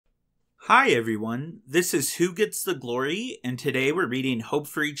Hi everyone, this is Who Gets the Glory, and today we're reading Hope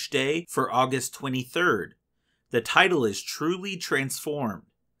for Each Day for August 23rd. The title is Truly Transformed.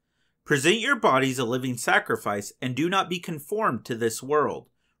 Present your bodies a living sacrifice and do not be conformed to this world.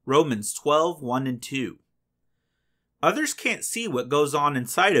 Romans 12:1 and 2. Others can't see what goes on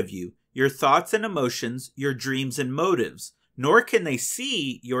inside of you, your thoughts and emotions, your dreams and motives, nor can they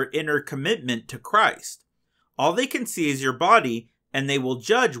see your inner commitment to Christ. All they can see is your body, and they will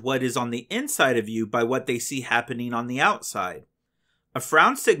judge what is on the inside of you by what they see happening on the outside. A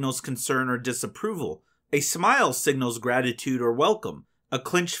frown signals concern or disapproval. A smile signals gratitude or welcome. A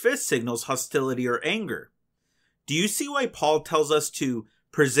clenched fist signals hostility or anger. Do you see why Paul tells us to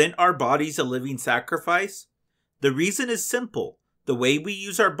present our bodies a living sacrifice? The reason is simple. The way we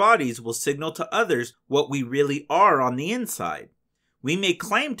use our bodies will signal to others what we really are on the inside. We may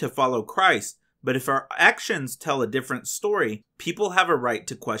claim to follow Christ, but if our actions tell a different story, people have a right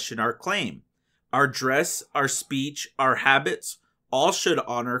to question our claim. Our dress, our speech, our habits, all should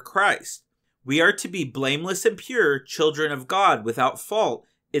honor Christ. We are to be blameless and pure, children of God without fault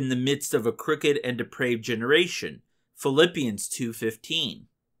in the midst of a crooked and depraved generation. Philippians 2:15.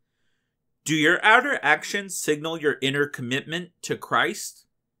 Do your outer actions signal your inner commitment to Christ?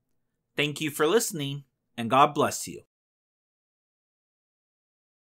 Thank you for listening, and God bless you.